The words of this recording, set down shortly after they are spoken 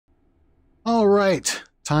All right,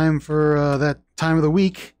 time for that time of the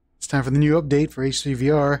week. It's time for the new update for HTC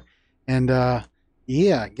VR, and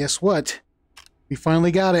yeah, guess what? We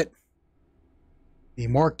finally got it. The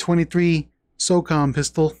Mk23 SOCOM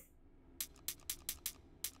pistol.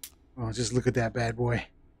 Oh, just look at that bad boy.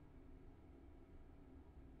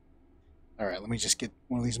 All right, let me just get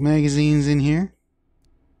one of these magazines in here.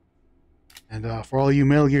 And for all you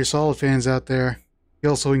Metal Gear Solid fans out there, he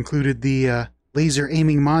also included the laser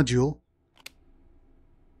aiming module,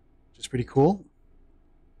 which is pretty cool.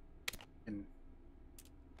 And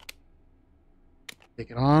take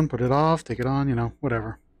it on, put it off, take it on, you know,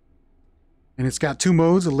 whatever. And it's got two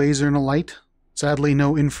modes, a laser and a light. Sadly,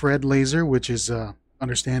 no infrared laser, which is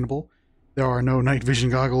understandable. There are no night vision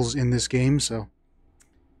goggles in this game, so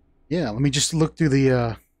yeah, let me just look through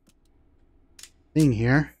the thing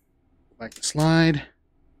here. Go back to slide.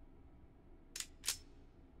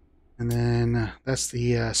 And then that's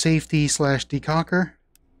the safety / decocker.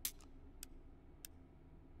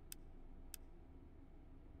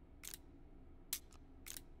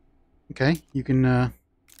 Okay, you can,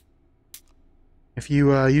 if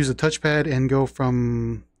you use a touchpad and go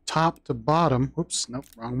from top to bottom, whoops, nope,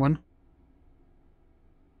 wrong one.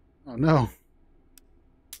 Oh no.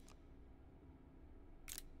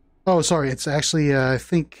 Oh, sorry, it's actually, I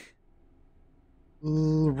think,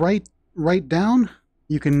 right down.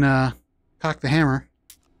 You can cock the hammer.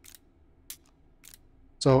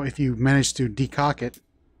 So if you manage to decock it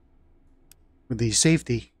with the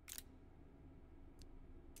safety.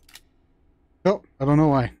 Oh, I don't know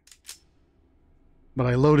why. But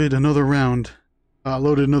I loaded another round.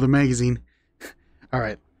 Loaded another magazine.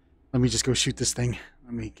 Alright, let me just go shoot this thing.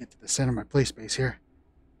 Let me get to the center of my play space here.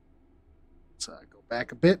 Let's go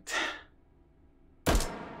back a bit.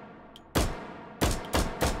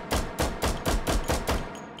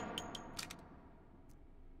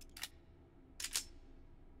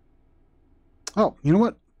 Oh, you know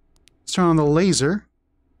what? Let's turn on the laser.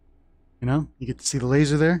 You know, you get to see the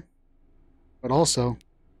laser there. But also,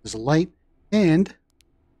 there's a light and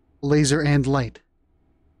laser and light.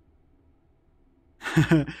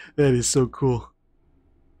 That is so cool.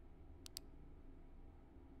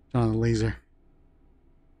 Turn on the laser.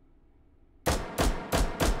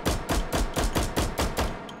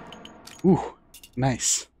 Ooh,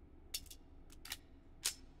 nice.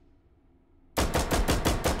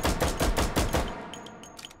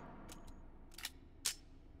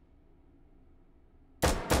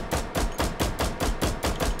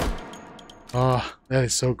 Oh, that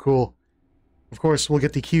is so cool. Of course, we'll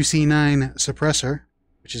get the QC9 suppressor,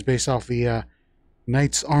 which is based off the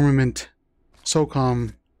Knights Armament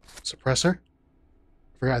SOCOM suppressor.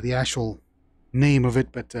 I forgot the actual name of it,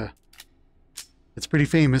 but it's pretty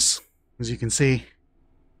famous, as you can see.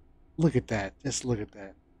 Look at that. Just look at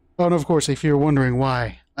that. Oh, and of course, if you're wondering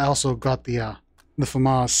why, I also got the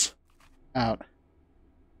FAMAS out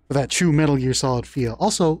for that true Metal Gear Solid feel.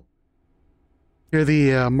 Also, here are the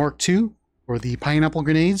Mk2, or the pineapple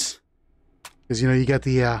grenades. Because, you know, you got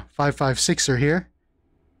the 5.56er here,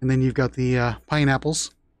 and then you've got the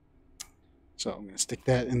pineapples. So I'm going to stick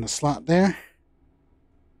that in the slot there.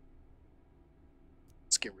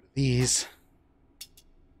 Let's get rid of these.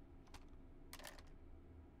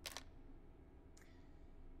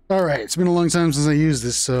 Alright, it's been a long time since I used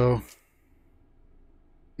this, so I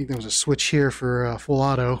think there was a switch here for full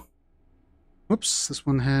auto. Whoops, this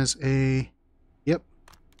one has a... Yep.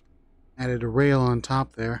 Added a rail on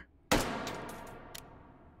top there.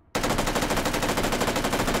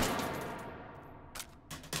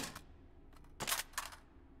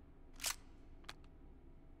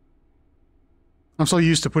 I'm so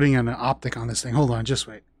used to putting an optic on this thing. Hold on, just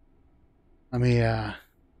wait. Let me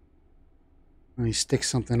stick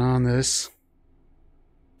something on this.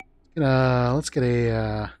 Let's get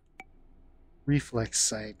a reflex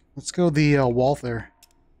sight. Let's go the Walther.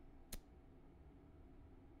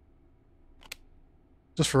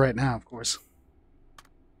 Just for right now, of course.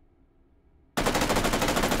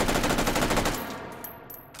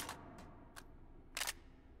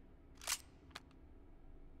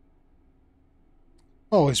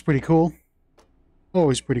 Always pretty cool.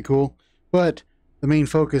 Always pretty cool. But the main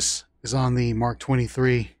focus is on the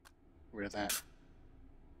Mk23. Get rid of that.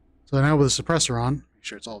 So now with the suppressor on, make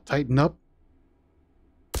sure it's all tightened up.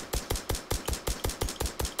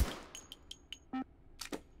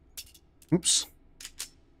 Oops.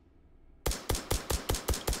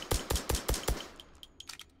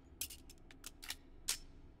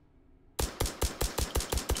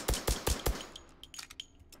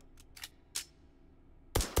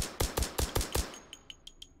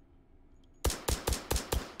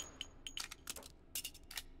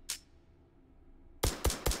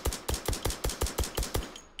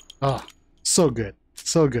 Oh, so good.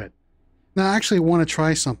 So good. Now, I actually want to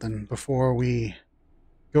try something before we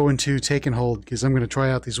go into take and hold, because I'm going to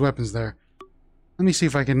try out these weapons there. Let me see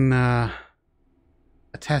if I can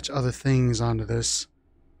attach other things onto this.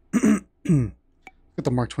 Get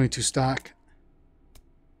the Mark 22 stock.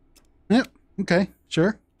 Yep, okay,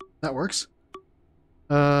 sure. That works.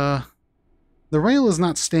 The rail is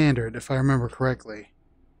not standard, if I remember correctly.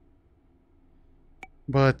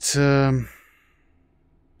 But, let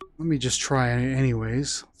me just try it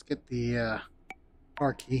anyways. Let's get the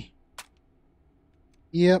car key.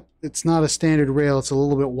 Yep, it's not a standard rail. It's a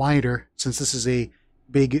little bit wider, since this is a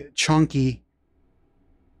big, chunky...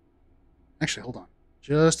 Actually, hold on.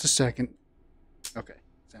 Just a second. Okay,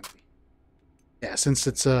 it's empty. Yeah, since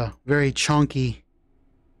it's a very chunky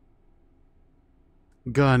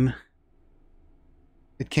gun,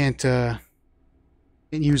 it can't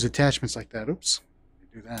use attachments like that. Oops,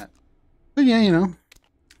 do that. But yeah, you know,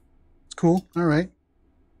 it's cool. All right.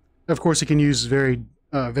 Of course, you can use very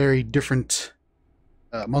different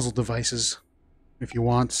muzzle devices if you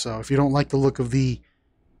want. So if you don't like the look of the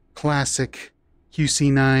classic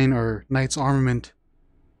QC9 or Knights Armament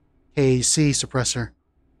KC suppressor,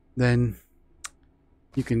 then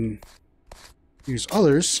you can use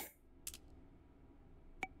others.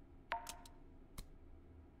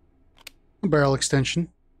 A barrel extension,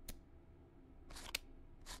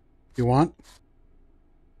 if you want.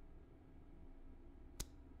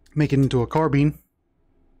 Make it into a carbine.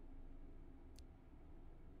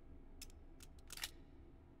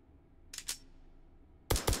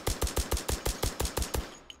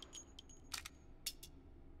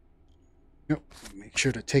 Yep. Make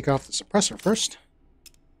sure to take off the suppressor first.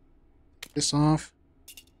 Take this off.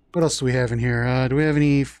 What else do we have in here? Do we have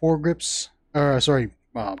any foregrips? Sorry,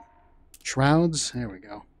 shrouds? There we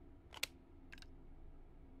go.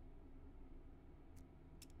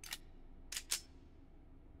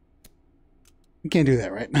 You can't do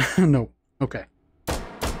that, right? No. Okay.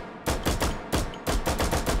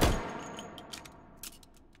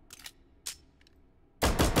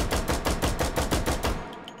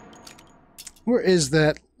 Where is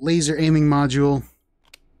that laser aiming module?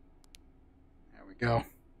 There we go.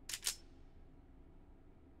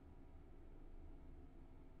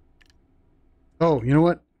 Oh, you know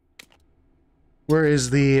what? Where is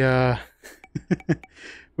the,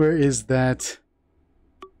 where is that?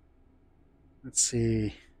 Let's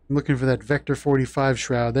see. I'm looking for that Vector 45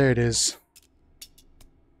 shroud. There it is.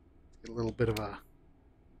 Get a little bit of a...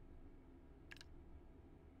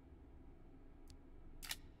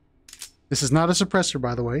 This is not a suppressor,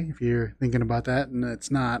 by the way, if you're thinking about that, and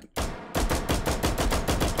it's not.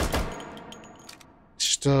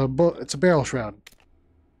 It's just it's a barrel shroud.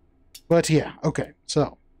 But yeah, okay,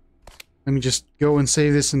 so let me just go and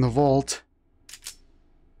save this in the vault.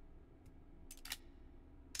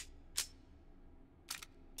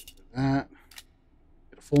 That.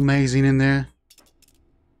 Get a full magazine in there.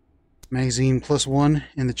 Magazine +1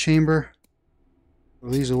 in the chamber.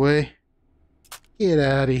 Throw these away. Get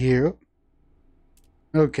out of here.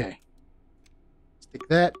 Okay. Stick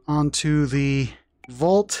that onto the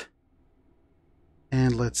vault.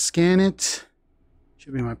 And let's scan it.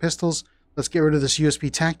 Should be my pistols. Let's get rid of this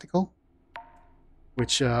USB Tactical,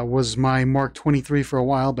 which was my Mark 23 for a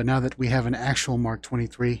while, but now that we have an actual Mark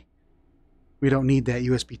 23, we don't need that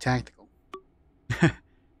USB Tactical.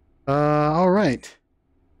 Alright.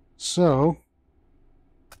 So,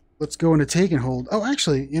 let's go into take and hold. Oh,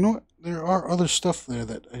 actually, you know what? There are other stuff there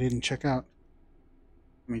that I didn't check out.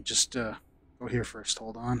 Let me just go here first.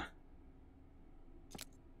 Hold on.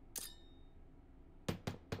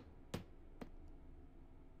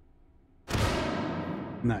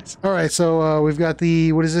 Nice. All right, so we've got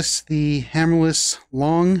the, what is this? The hammerless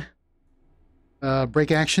long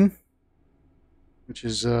break action, which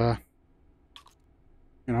is, you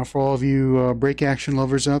know, for all of you break action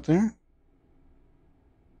lovers out there.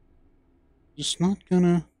 Just not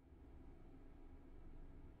gonna...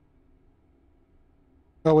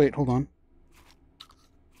 Oh, wait, hold on.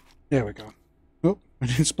 There we go. Oh, I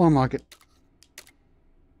didn't spawn lock it.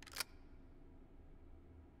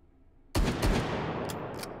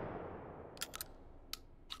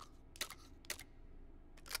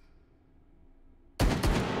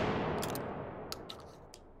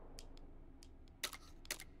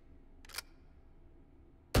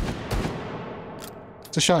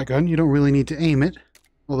 It's a shotgun. You don't really need to aim it,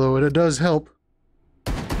 although it does help.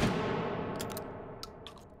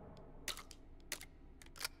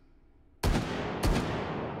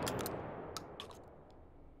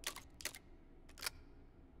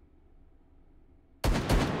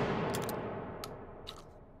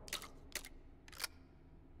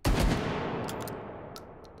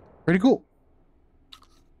 pretty cool.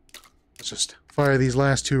 Let's just fire these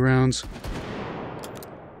last 2 rounds.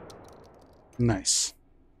 Nice.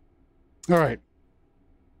 All right.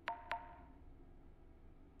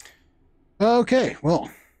 Okay, well,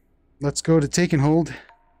 let's go to Take and Hold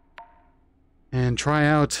and try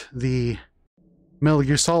out the Metal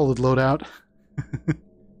Gear Solid loadout.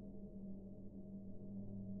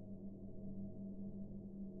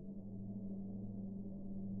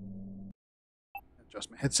 Adjust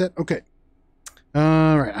my headset. Okay.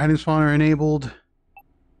 Alright, item spawner enabled.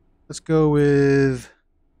 Let's go with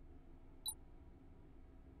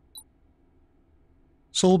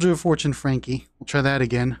Soldier of Fortune Frankie. We'll try that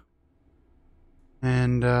again.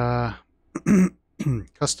 And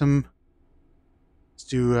custom. Let's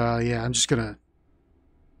do yeah, I'm just gonna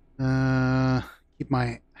keep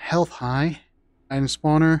my health high. Item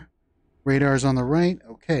spawner. Radar's on the right.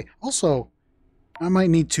 Okay. Also, I might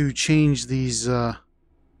need to change these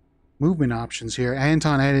movement options here.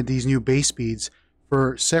 Anton added these new base speeds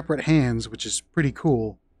for separate hands, which is pretty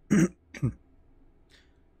cool.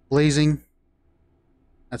 Blazing.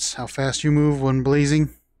 That's how fast you move when blazing.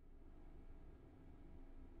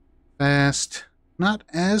 Fast. Not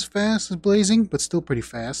as fast as blazing, but still pretty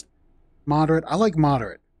fast. Moderate. I like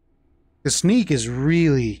moderate. The sneak is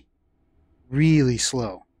really, really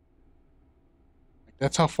slow.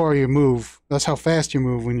 That's how far you move. That's how fast you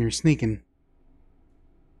move when you're sneaking.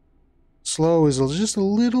 Slow is just a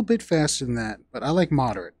little bit faster than that, but I like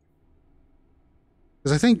moderate.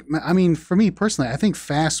 Because I think, I mean, for me personally, I think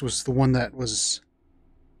fast was the one that was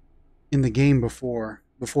in the game before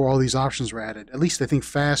all these options were added. At least I think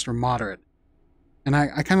fast or moderate. And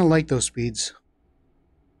I kind of like those speeds.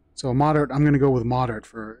 So moderate, I'm going to go with moderate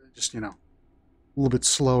for just, you know, a little bit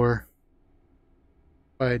slower.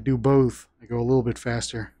 If I do both, I go a little bit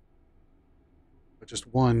faster. But just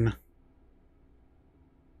one.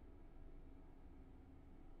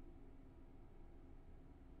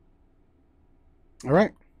 All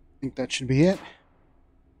right, I think that should be it.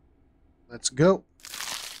 Let's go.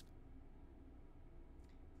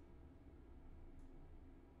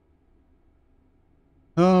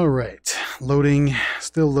 All right, loading,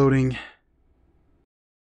 still loading.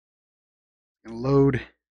 Gonna load.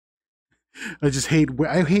 I hate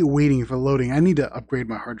waiting for loading. I need to upgrade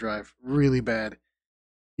my hard drive really bad.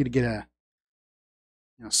 Need to get a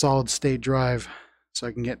solid state drive so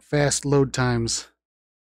I can get fast load times.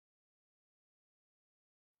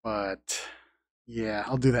 But yeah,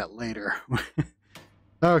 I'll do that later.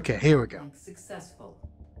 Okay, here we go. Successful.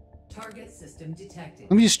 Target system detected.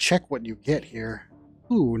 Let me just check what you get here.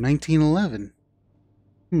 Ooh, 1911.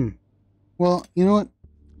 Well, you know what?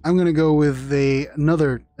 I'm gonna go with a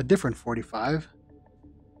different 45.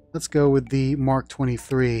 Let's go with the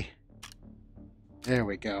Mk23. There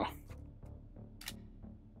we go.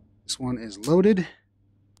 This one is loaded.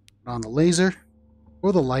 Put on the laser,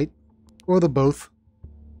 or the light, or the both.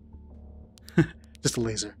 Just a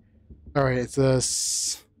laser. All right, it's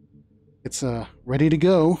ready to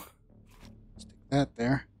go. Stick that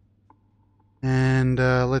there. And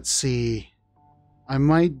let's see. I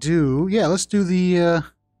might do, yeah, let's do the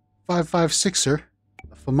 5.56er,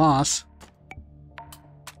 the FAMAS.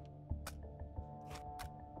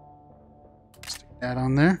 Stick that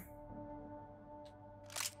on there.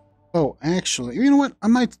 Oh, actually, you know what? I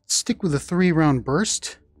might stick with a 3-round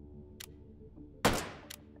burst.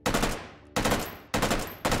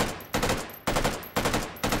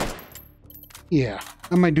 Yeah,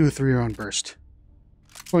 I might do a 3-round burst.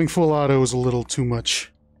 Going full auto is a little too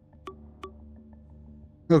much.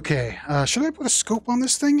 Okay, should I put a scope on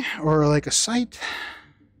this thing? Or like a sight?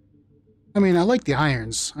 I mean, I like the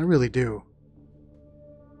irons. I really do.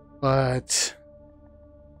 But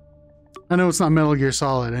I know it's not Metal Gear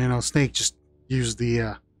Solid. You know, Snake just used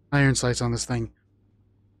the iron sights on this thing.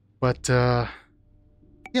 But, yeah,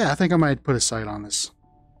 I think I might put a sight on this.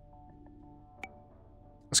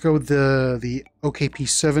 Let's go with the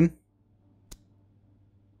OKP7.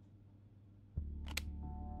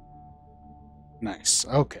 Nice.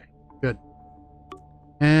 Okay. Good.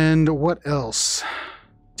 And what else?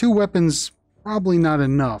 2 weapons, probably not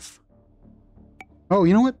enough. Oh,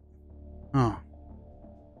 you know what? Oh.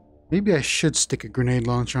 Maybe I should stick a grenade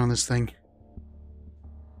launcher on this thing.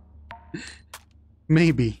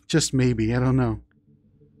 Maybe. Just maybe. I don't know.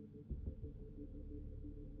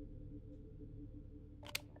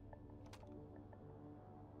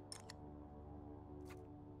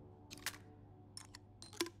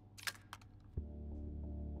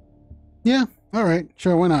 Yeah, alright,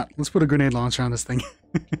 sure, why not? Let's put a grenade launcher on this thing.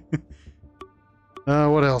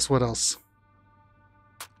 What else, what else?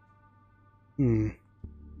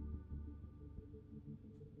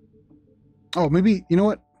 Oh, maybe, you know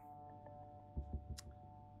what?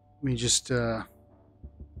 Let me just, where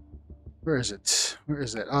is it? Where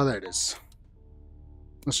is it? Oh, there it is.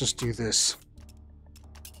 Let's just do this.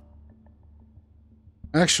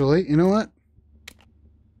 Actually, you know what?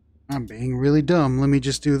 I'm being really dumb. Let me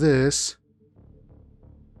just do this.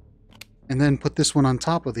 And then put this one on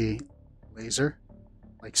top of the laser.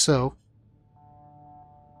 Like so.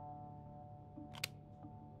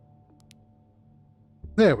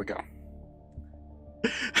 There we go.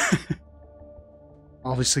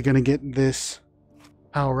 Obviously gonna get this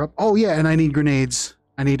power up. Oh yeah, and I need grenades.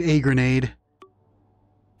 I need a grenade.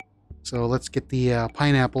 So let's get the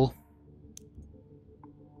pineapple.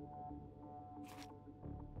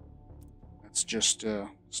 Let's just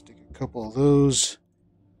stick a couple of those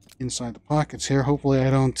inside the pockets here. Hopefully I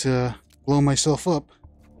don't blow myself up.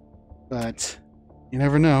 But you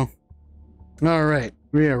never know. Alright,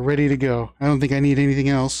 we are ready to go. I don't think I need anything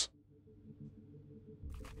else.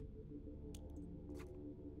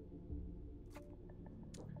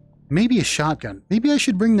 Maybe a shotgun. Maybe I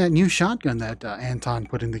should bring that new shotgun that Anton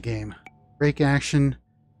put in the game. Break action.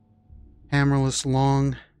 Hammerless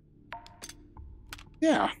long.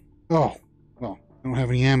 Yeah. Oh. Well, I don't have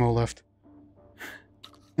any ammo left.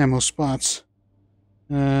 Ammo spots.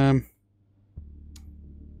 No,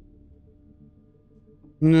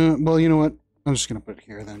 well, you know what? I'm just gonna put it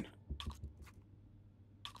here then.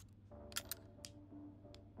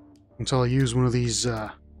 Until I use one of these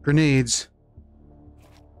grenades.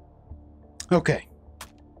 Okay.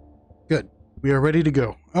 Good. We are ready to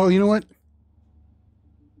go. Oh, you know what?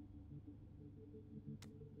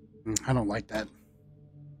 I don't like that.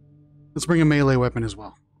 Let's bring a melee weapon as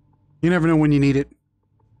well. You never know when you need it.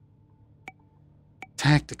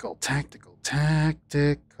 Tactical, tactical,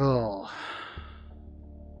 tactical.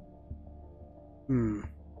 I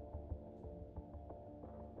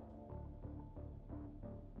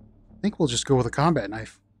think we'll just go with a combat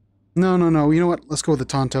knife. No. You know what? Let's go with the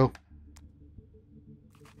Tonto.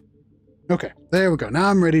 Okay, there we go. Now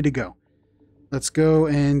I'm ready to go. Let's go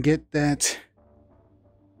and get that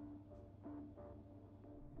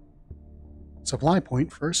supply point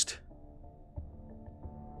first.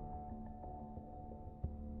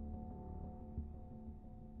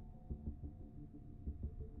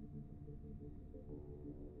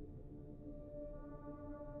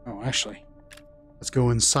 Oh, actually, let's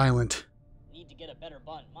go in silent. Need to get a better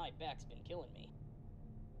bun. My back's been killing me.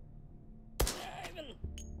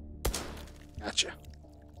 Gotcha.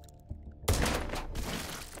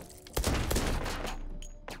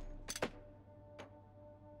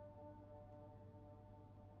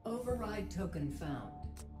 Override token found.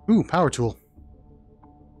 Ooh, power tool.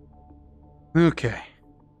 Okay.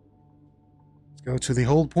 Let's go to the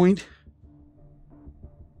hold point.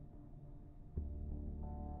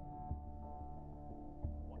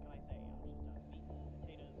 What can I say? I'm just a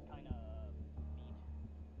meat and potatoes kind of beat.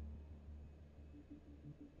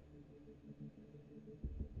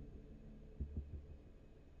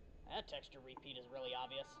 That texture repeat is really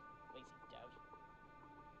obvious. Lazy dev.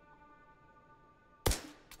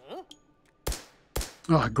 Huh?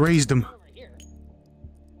 Oh, I grazed him. Over here.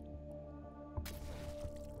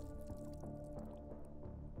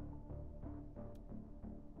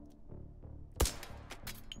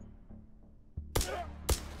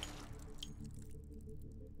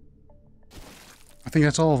 I think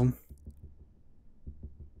that's all of them.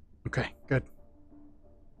 Okay, good.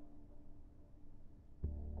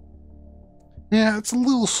 Yeah, it's a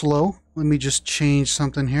little slow. Let me just change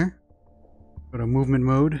something here. Go to movement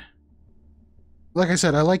mode. Like I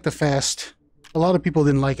said, I like the fast. A lot of people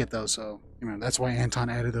didn't like it though, so that's why Anton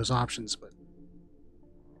added those options. But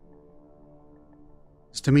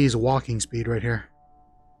this to me is walking speed right here.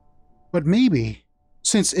 But maybe,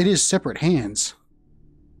 since it is separate hands,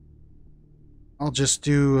 I'll just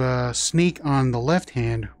do sneak on the left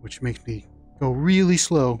hand, which makes me go really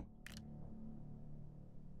slow.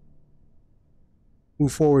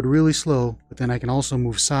 Move forward really slow, but then I can also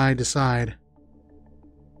move side to side.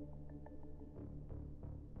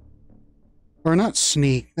 Or not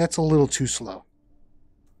sneak, that's a little too slow.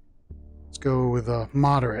 Let's go with a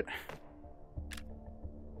moderate.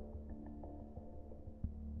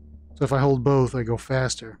 So if I hold both, I go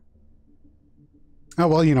faster. Oh,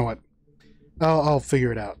 well, you know what? I'll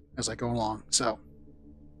figure it out as I go along, so.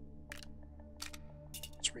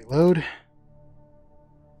 Let's reload.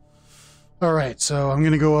 Alright, so I'm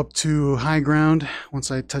going to go up to high ground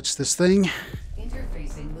once I touch this thing.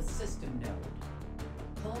 Interfacing with system node.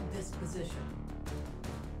 Hold this position.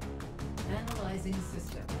 Analyzing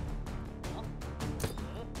system.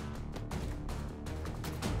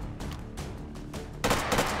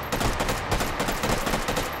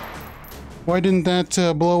 Why didn't that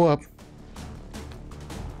blow up?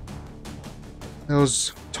 That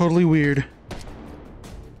was totally weird.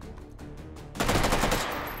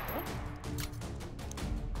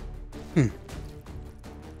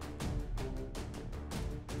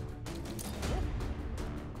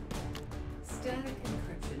 Static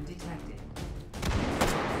encryption detected.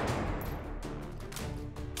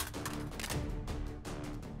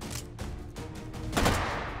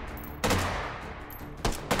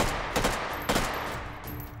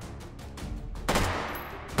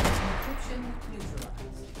 Encryption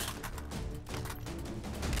neutralized.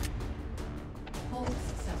 Hold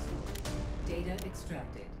successful. Data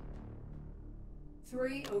extracted.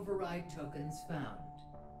 3 override tokens found.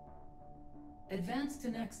 Advance to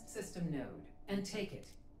next system node and take it.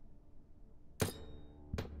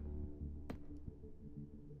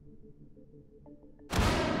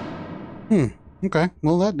 Okay.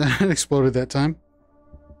 Well, that exploded that time.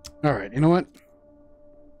 All right. You know what?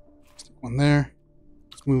 Stick one there.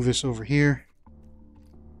 Let's move this over here.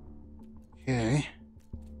 Okay.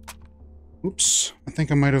 Oops. I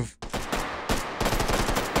think I might have...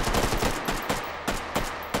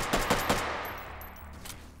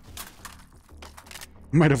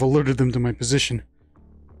 alerted them to my position.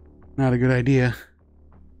 Not a good idea.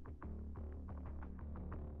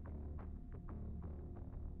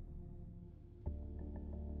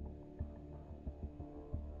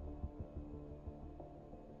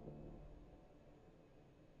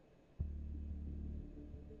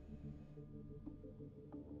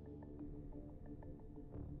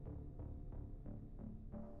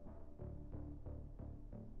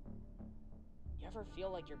 You ever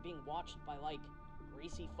feel like you're being watched by, like,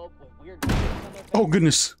 greasy folk with weird marks on their face? Oh,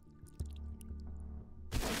 goodness.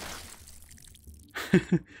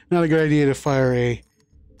 Not a good idea to fire a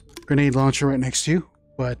grenade launcher right next to you,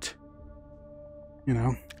 but, you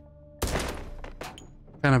know,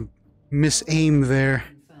 kind of misaim there.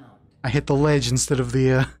 Found. I hit the ledge instead of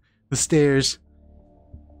the stairs.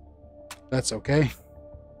 That's okay.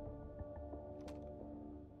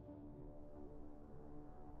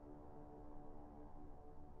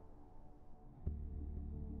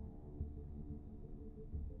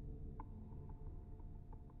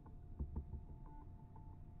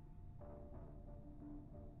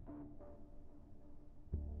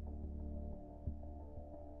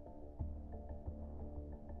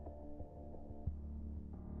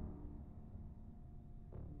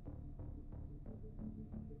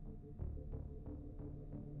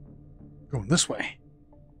 Going this way.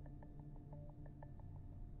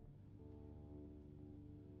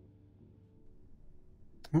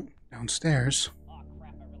 Oh, downstairs. Oh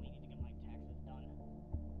crap, I really need to get my taxes done.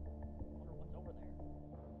 Wonder what's over there.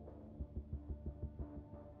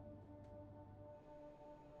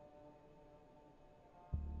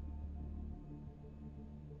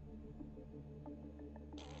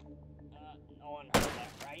 No one heard that,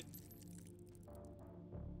 right?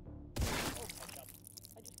 Oh, catch up.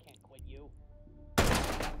 I just can't quit you.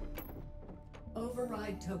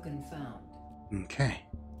 Override token found. Okay.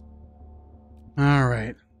 All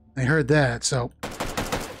right. I heard that, so...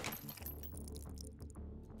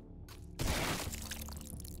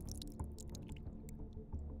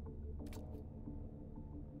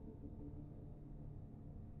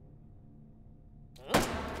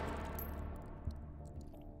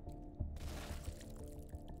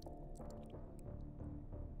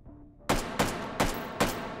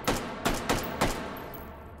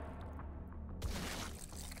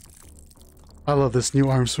 I love this new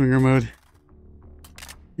arm swinger mode.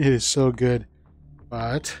 It is so good.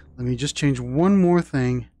 But let me just change one more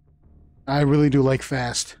thing. I really do like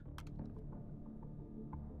fast.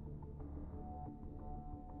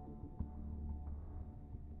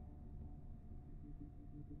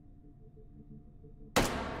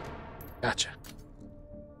 Gotcha.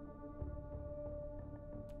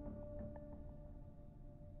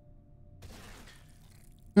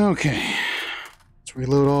 Okay. Let's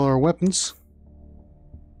reload all our weapons.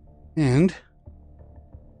 And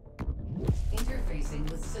Interfacing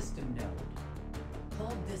with system node.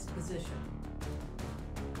 Hold this position.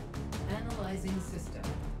 Analyzing system.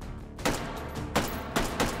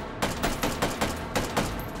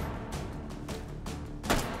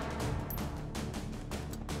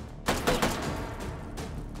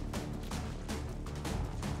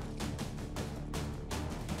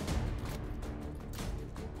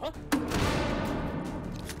 Huh?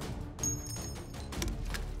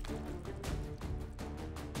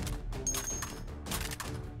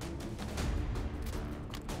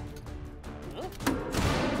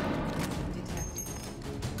 Detected.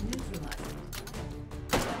 Neutralized.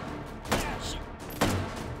 Ah, shoot.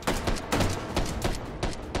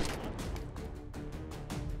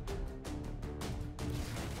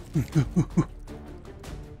 Encryption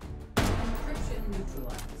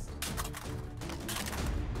neutralized.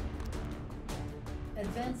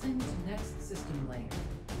 Advancing to next system layer.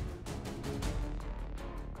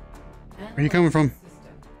 Where are you coming from? System.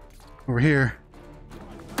 Over here.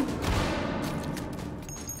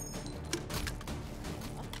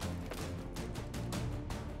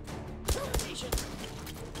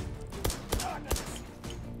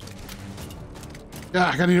 Yeah,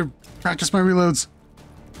 I gotta need to practice my reloads.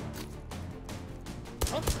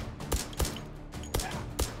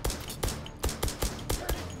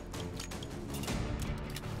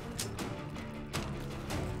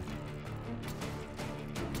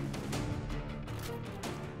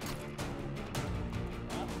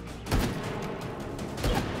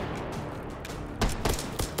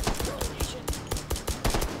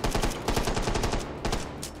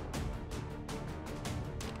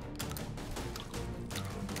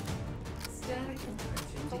 Static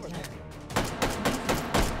encryption detected.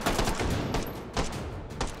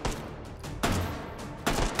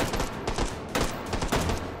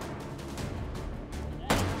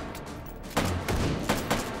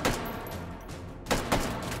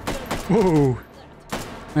 Whoa.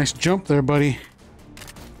 Nice jump there, buddy.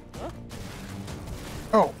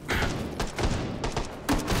 Oh.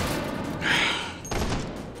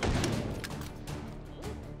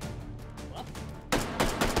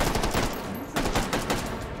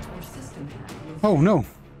 Or system hack was Oh, no.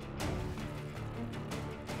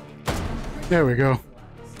 There we go.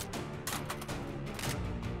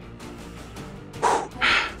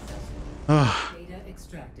 Ah, data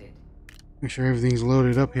extracted. make sure everything's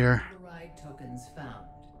loaded up here. Override tokens found.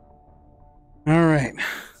 All right.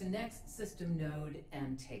 To next system node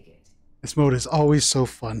and take it. This mode is always so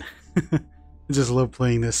fun. I just love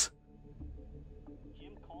playing this.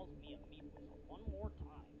 Jim calls me a meat whistle one more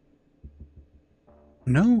time.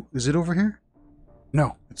 No? Is it over here?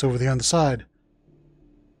 No, it's over the other side.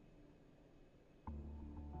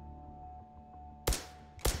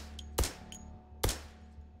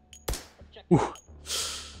 Check Ooh.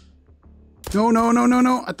 No, no, no, no,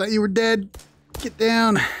 no. I thought you were dead. Get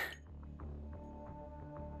down.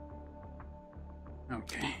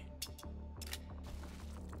 Okay.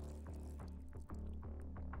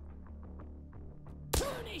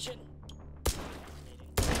 Termination.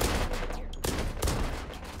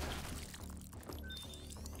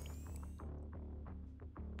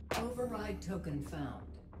 Override token found.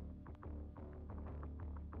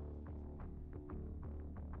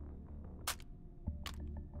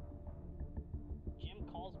 Jim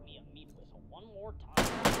calls me a meat whistle one more time.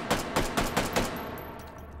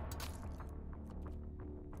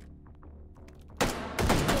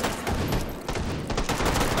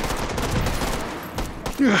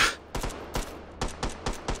 Ugh.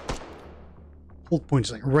 Hold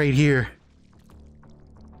point's like right here.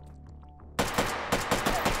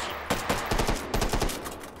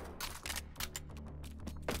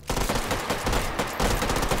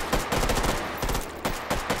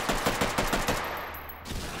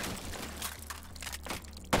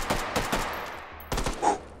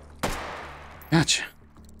 Gotcha.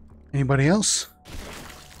 Anybody else?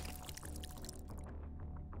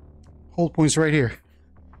 Hold point's right here.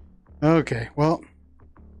 Okay, well,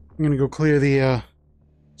 I'm gonna go clear the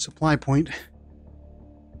supply point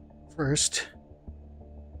first.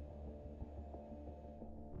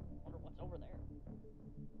 Wonder what's over there.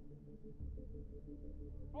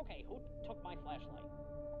 Okay, who took my flashlight?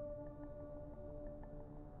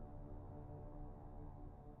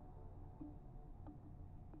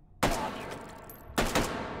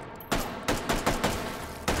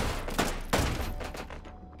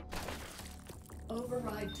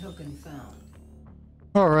 Override token found.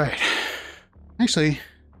 All right. Actually,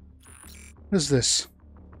 what is this?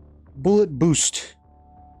 Bullet boost.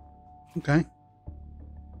 Okay.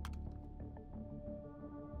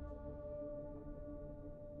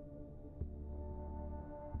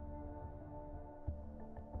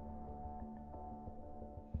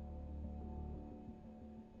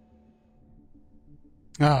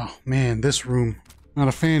 Oh, man, this room. Not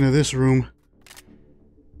a fan of this room.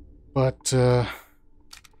 But,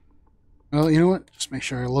 well, you know what? Just make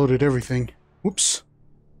sure I loaded everything. Whoops.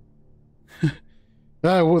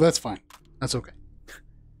 Well, that's fine. That's okay.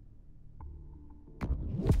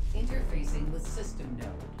 Interfacing with system node.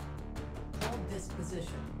 Hold this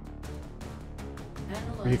position.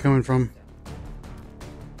 Where are you coming from?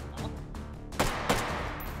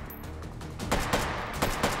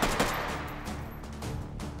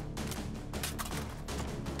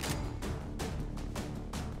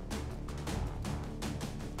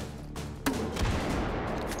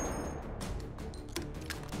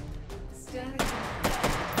 Static.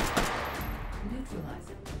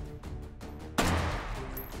 Neutralizing.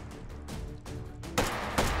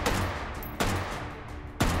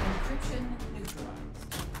 Encryption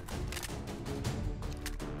neutralized.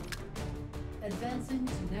 Advancing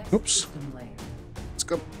to next Oops. system layer. Let's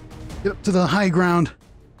go. Get up to the high ground.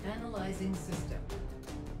 Analyzing system.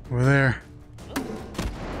 Over there.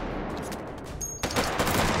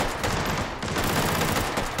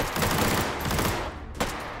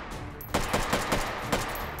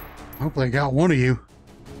 Hopefully I got one of you.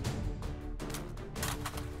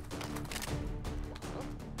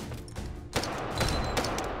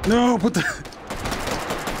 No, put the...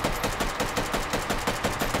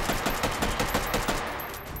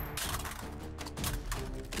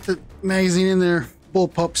 Put the magazine in there, bull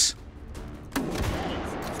pups.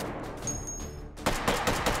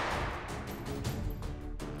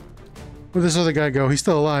 Where'd this other guy go? He's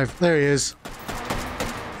still alive. There he is.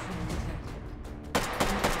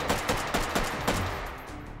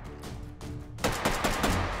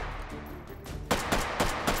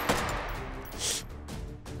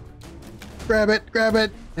 Grab it, grab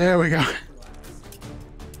it. There we go.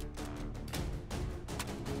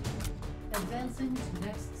 Advancing to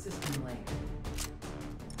next system layer.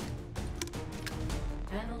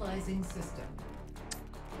 Analyzing system.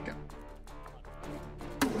 Go.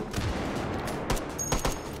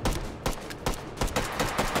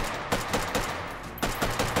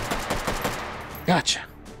 Gotcha.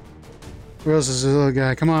 Where else is this little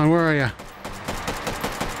guy? Come on, where are you?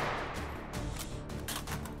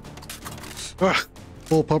 Ugh,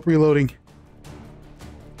 full pup reloading.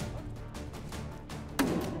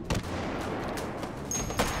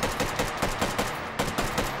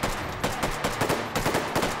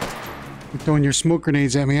 You're throwing your smoke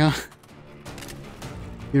grenades at me, huh?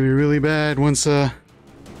 It'll be really bad once they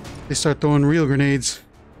start throwing real grenades.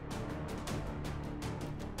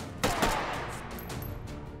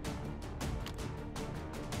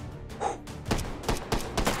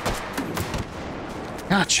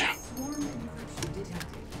 Gotcha. Swarm encryption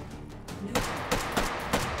detected.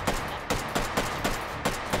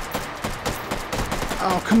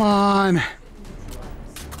 Oh, come on.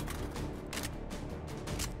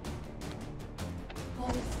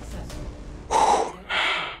 Hull successful.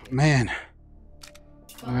 Man.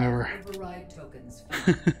 5 Whatever. override tokens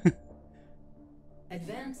found.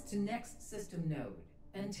 Advance to next system node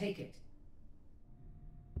and take it.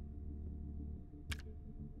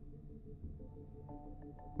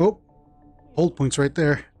 Oh, hold point's right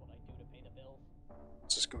there. What I do to pay the bills.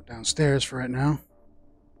 Let's just go downstairs for right now.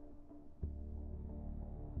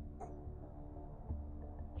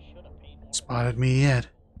 Should have paid more. Spotted me yet.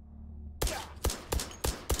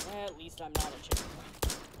 At least I'm not a chicken.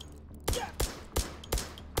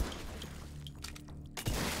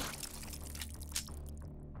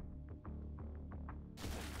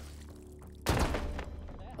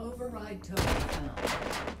 Override token found.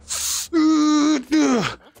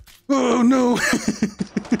 Oh no!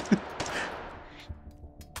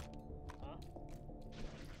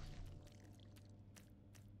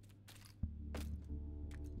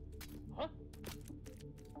 Huh?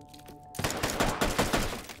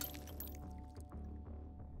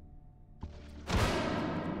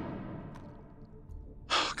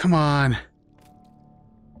 Come on. I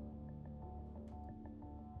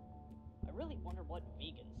really wonder what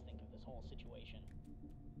vegans think of this whole situation.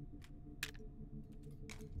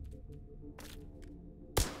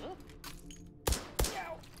 Huh?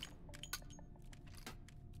 Ow.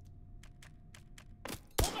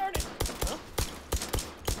 Oh, darn it! Huh?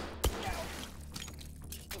 Ow.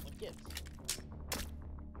 Oh, what gives?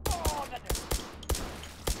 Oh, that hurt.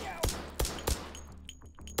 Ow.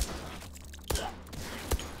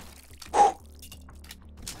 Ugh.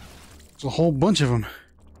 There's a whole bunch of them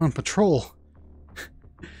on patrol.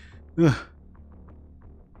 Ugh.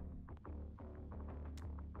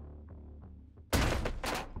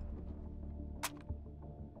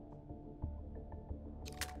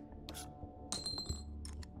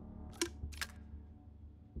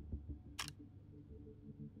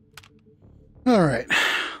 All right,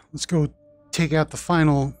 let's go take out the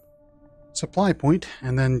final supply point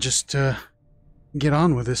and then just get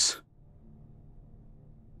on with this.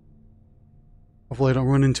 Hopefully I don't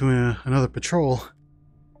run into another patrol.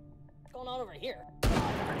 What's going on over here?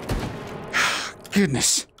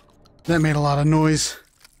 Goodness, that made a lot of noise.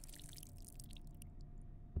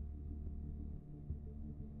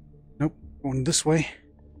 Nope, going this way.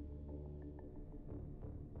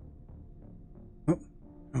 Oh,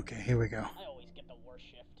 okay, here we go. I always get the worst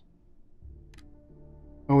shift.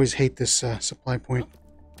 I always hate this supply point.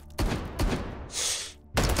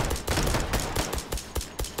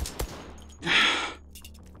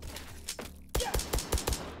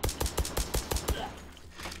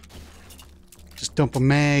 Just dump a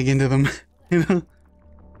mag into them, you know?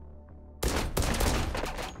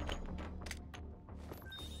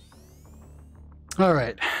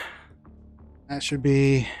 Alright. That should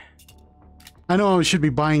be... I know I should be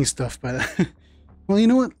buying stuff, but... well, you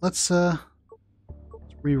know what? Let's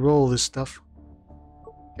re-roll this stuff.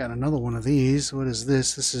 Got another one of these. What is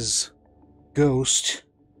this? This is... Ghost.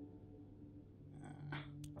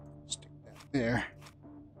 Stick that there.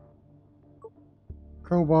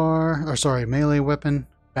 Crowbar. Or sorry, melee weapon.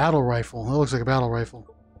 Battle rifle. That looks like a battle rifle.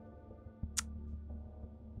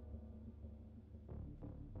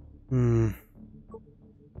 Hmm.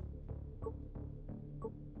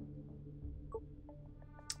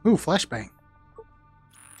 Ooh, flashbang.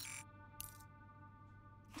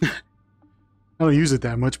 I don't use it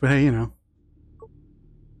that much, but hey, you know.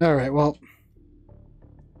 Alright, well.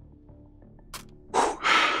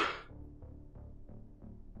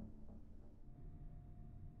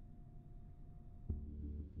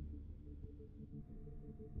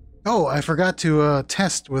 Oh, I forgot to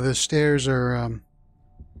test whether the stairs are...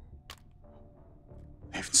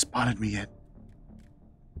 They haven't spotted me yet.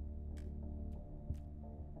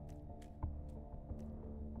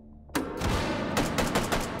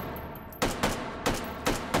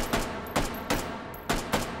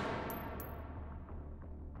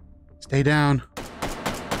 Stay down.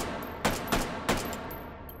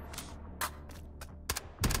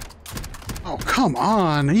 Oh, come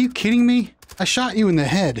on. Are you kidding me? I shot you in the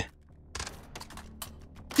head.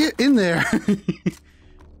 Get in there.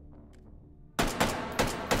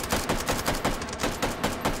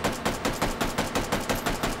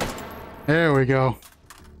 There we go.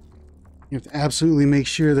 You have to absolutely make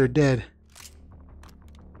sure they're dead.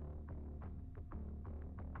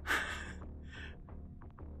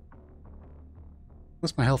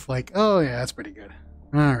 What's my health like? Oh yeah, that's pretty good.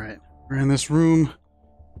 Alright, we're in this room.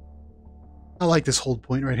 I like this hold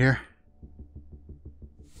point right here.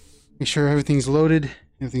 Make sure everything's loaded,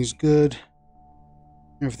 everything's good,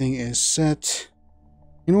 everything is set.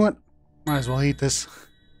 You know what? Might as well eat this.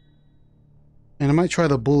 And I might try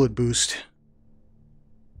the bullet boost.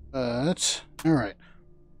 But, alright.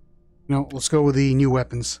 No, let's go with the new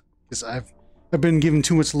weapons. Because I've been giving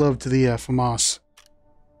too much love to the FAMAS.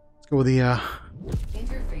 Let's go with the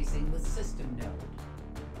Interfacing with system node.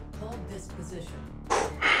 Hold this position.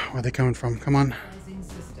 Where are they coming from? Come on.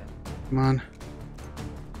 System. Come on.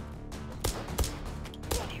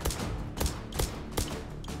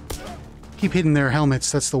 Keep hitting their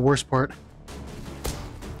helmets, that's the worst part.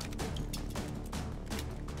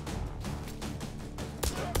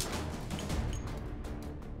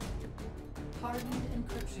 Hardened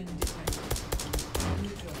encryption detected.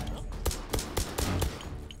 Neutralizing.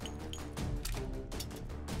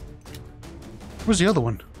 Where's the other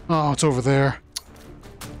one? Oh, it's over there.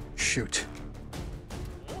 Shoot.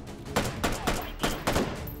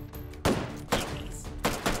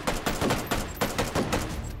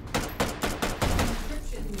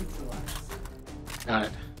 Got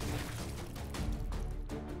it.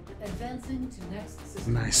 Advancing to next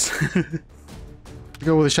system. Nice.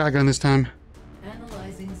 Go with a shotgun this time.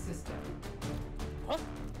 Analyzing system.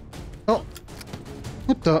 Oh.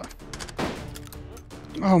 What the?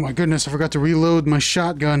 Oh my goodness, I forgot to reload my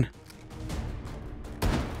shotgun.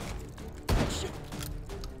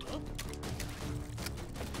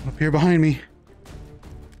 Up here behind me.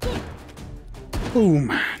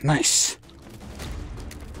 Boom. Nice.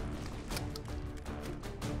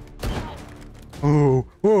 Oh,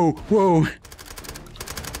 whoa, whoa.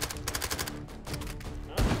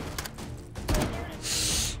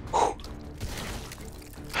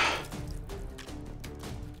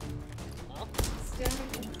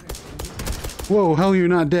 Whoa, how are you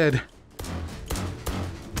not dead?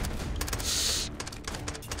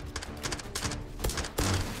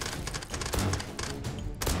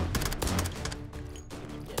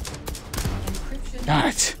 Got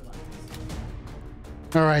it.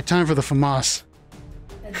 Alright, time for the FAMAS.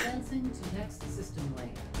 Advancing to next system layer.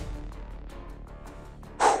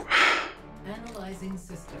 Analyzing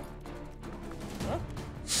system.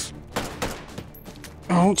 Oh,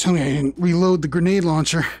 don't tell me I didn't reload the grenade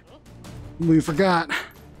launcher. We forgot.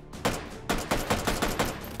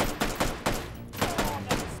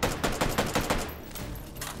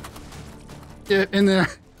 Get in there.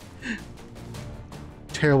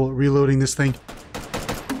 Terrible at reloading this thing.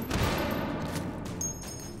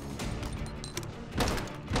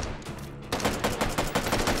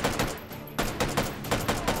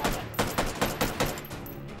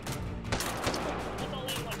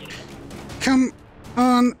 Come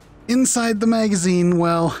on inside the magazine,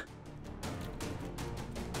 well.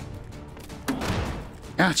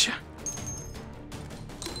 Gotcha.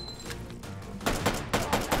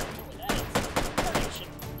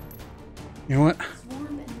 You know what?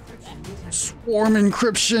 Swarm encryption detected. Swarm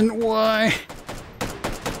encryption, why?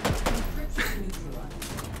 Encryption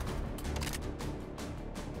neutralized.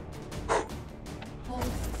 Hold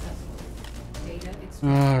successful. Data extract.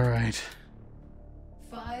 Alright.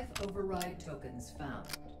 5 override tokens found.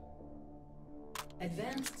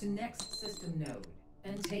 Advance to next system node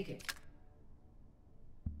and take it.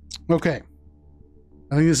 Okay.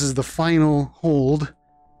 I think this is the final hold.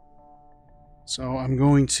 So I'm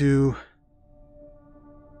going to...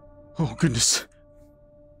 Oh, goodness.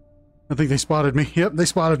 I think they spotted me. Yep, they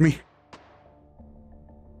spotted me.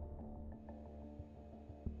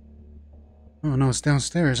 Oh, no, it's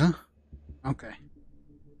downstairs, huh? Okay.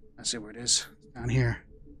 I see where it is. It's down here.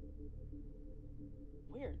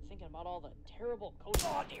 Weird, thinking about all the terrible coach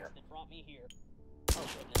that brought me here. Oh,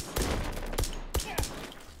 goodness. Yeah.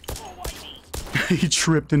 Oh, why me? He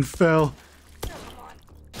tripped and fell. Come on.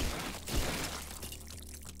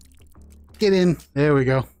 Get in. There we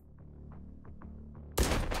go.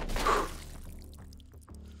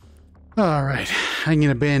 Alright. I can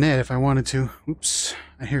get a bayonet if I wanted to. Oops.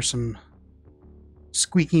 I hear some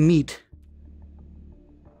squeaky meat.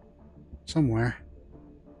 Somewhere.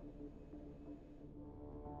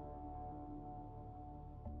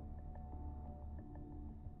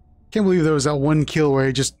 Can't believe there was that one kill where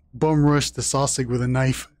I just bum rushed the sausage with a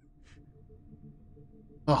knife.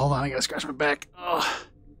 Oh, hold on. I gotta scratch my back. Oh.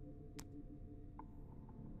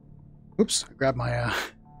 Oops. I grabbed my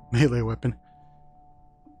melee weapon.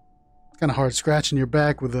 It's kind of hard scratching your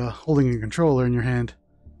back with holding a controller in your hand.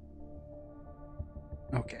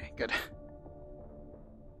 Okay, good.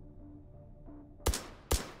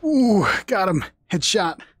 Ooh, got him.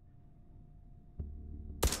 Headshot.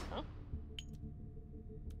 Huh?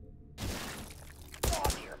 Oh,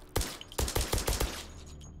 dear.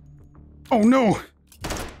 Oh no!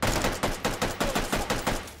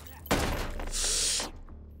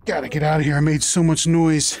 Gotta get out of here. I made so much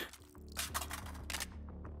noise.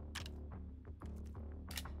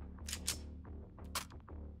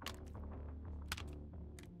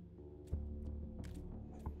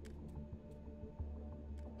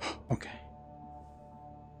 Okay.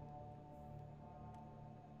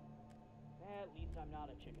 At least I'm not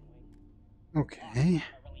a chicken wing. Okay. I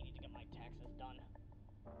really need to get my taxes done.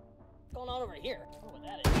 What's going on over here? I don't know what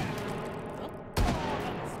that is.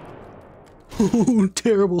 Huh? Oh,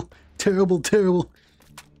 terrible, terrible, terrible.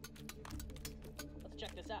 Let's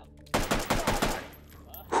check this out.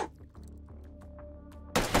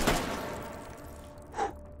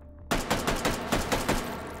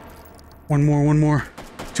 One more.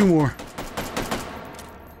 2 more.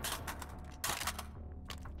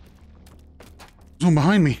 There's one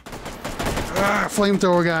behind me. Ah,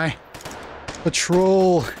 flamethrower guy.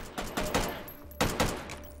 Patrol.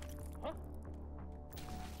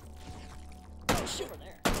 Oh, shoot her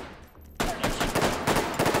there.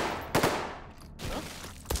 Huh?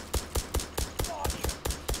 Oh, dear.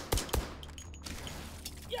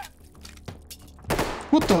 Yeah.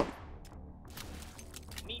 What the?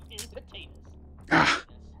 Meat and potatoes. Ah.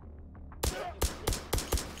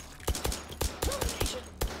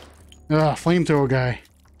 Flamethrower guy.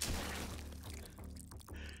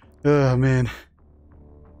 Oh, man.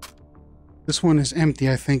 This one is empty,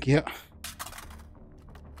 I think. Yep.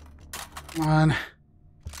 Come on.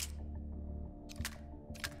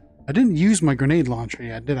 I didn't use my grenade launcher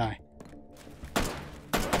yet, did I?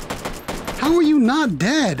 How are you not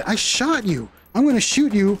dead? I shot you. I'm gonna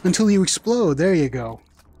shoot you until you explode. There you go.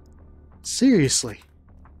 Seriously.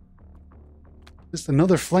 Just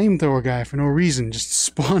another flamethrower guy for no reason. Just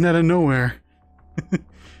spawned out of nowhere.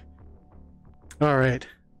 Alright.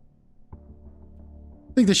 I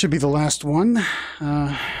think this should be the last one.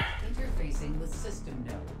 Interfacing with system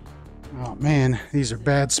node. Oh man, these are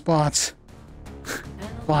bad spots.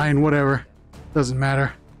 Fine, whatever. Doesn't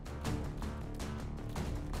matter.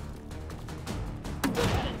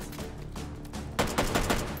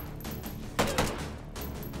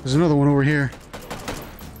 There's another one over here.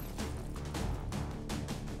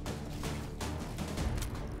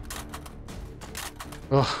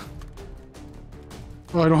 Ugh.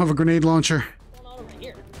 Oh, I don't have a grenade launcher. What's going on over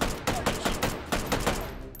here?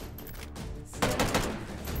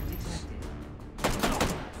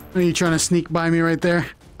 Are you trying to sneak by me right there?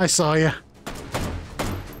 I saw you.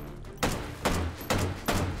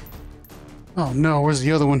 Oh no, where's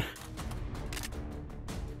the other one?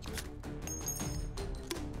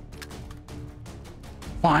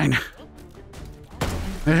 Fine.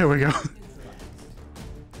 There we go.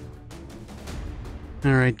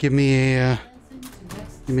 Alright, give me a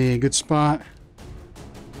good spot.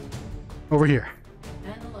 Over here.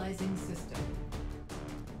 Analyzing system.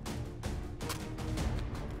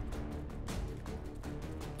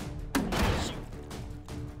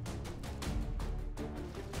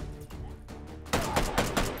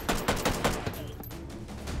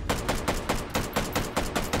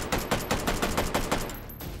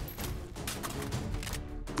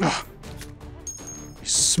 Ugh.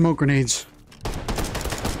 These smoke grenades.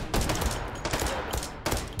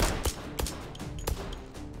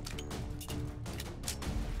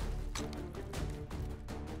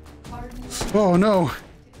 Oh no!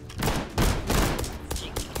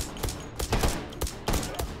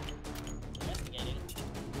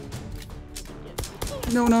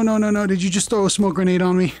 No, no, no, no, no. Did you just throw a smoke grenade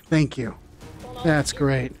on me? Thank you. That's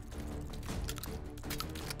great.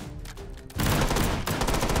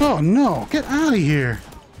 Oh no! Get out of here!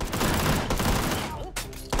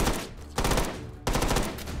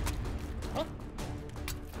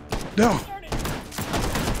 No!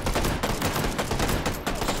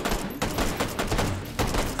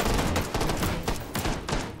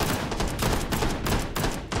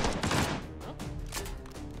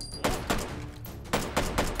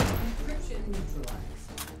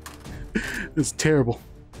 It's terrible.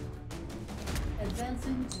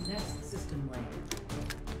 Advancing to next system lane.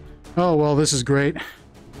 Oh well, this is great.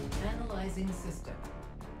 Analyzing system.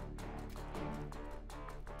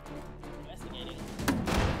 Investigating.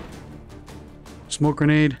 Smoke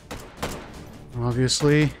grenade.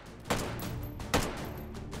 Obviously.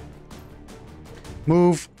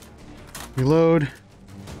 Move. Reload.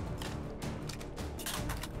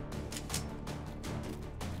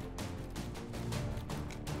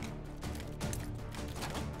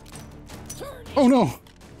 Oh no!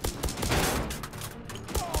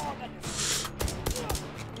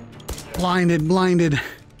 Blinded, blinded.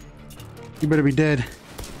 You better be dead.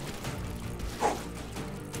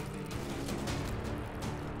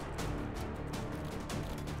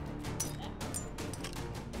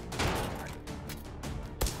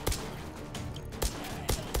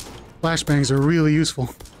 Flashbangs are really useful.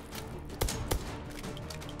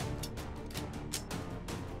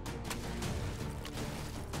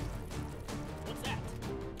 What's that?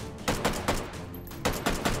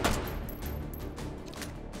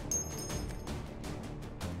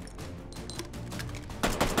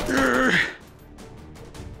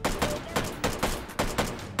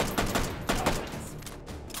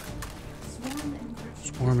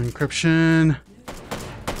 Swarm encryption. Swarm encryption.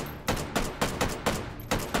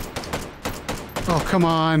 Oh, come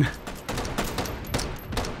on.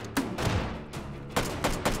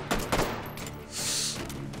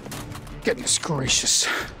 Goodness gracious.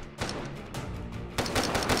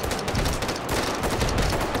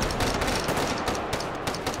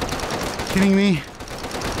 Kidding me?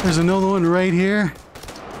 There's another one right here.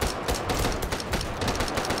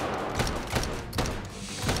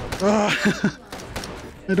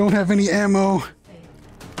 I don't have any ammo.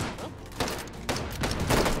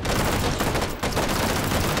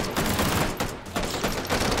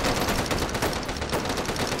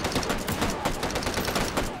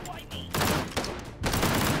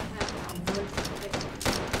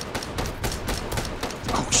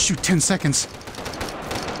 Oh shoot, 10 seconds.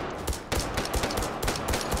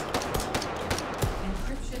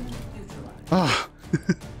 Encryption neutralized. Oh,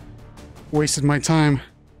 wasted my time.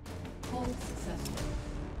 Hold successful.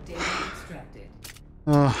 Data extracted.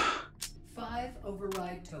 5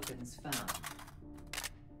 override tokens found.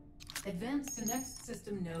 Advance to next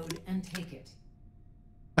system node and take it.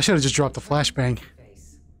 I should have just dropped the flashbang.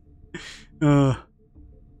 Face.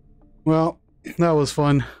 Well, that was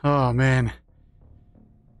fun. Oh man.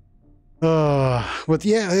 But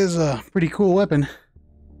yeah, it is a pretty cool weapon.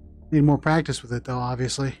 Need more practice with it though,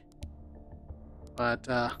 obviously. But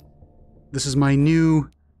this is my new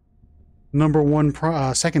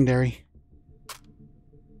 #1 secondary.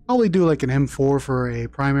 Probably do like an M4 for a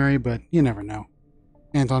primary, but you never know.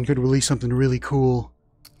 Anton could release something really cool.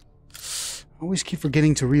 I always keep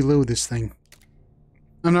forgetting to reload this thing.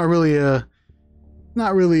 I'm not really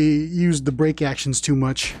used the break actions too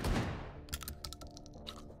much.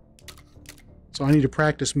 So I need to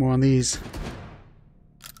practice more on these.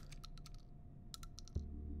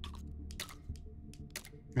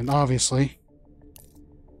 And obviously,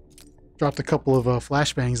 dropped a couple of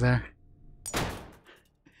flashbangs there.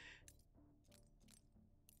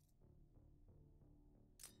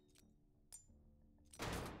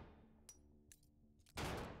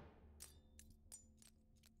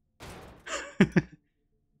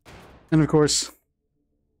 And of course,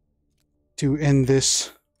 to end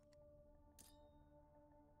this,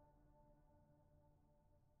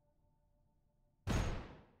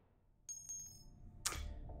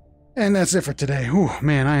 and that's it for today. Oh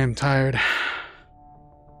man, I am tired.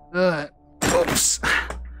 Oops.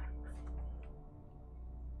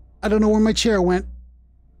 I don't know where my chair went,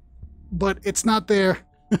 but it's not there.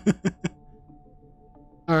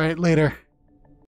 All right, later.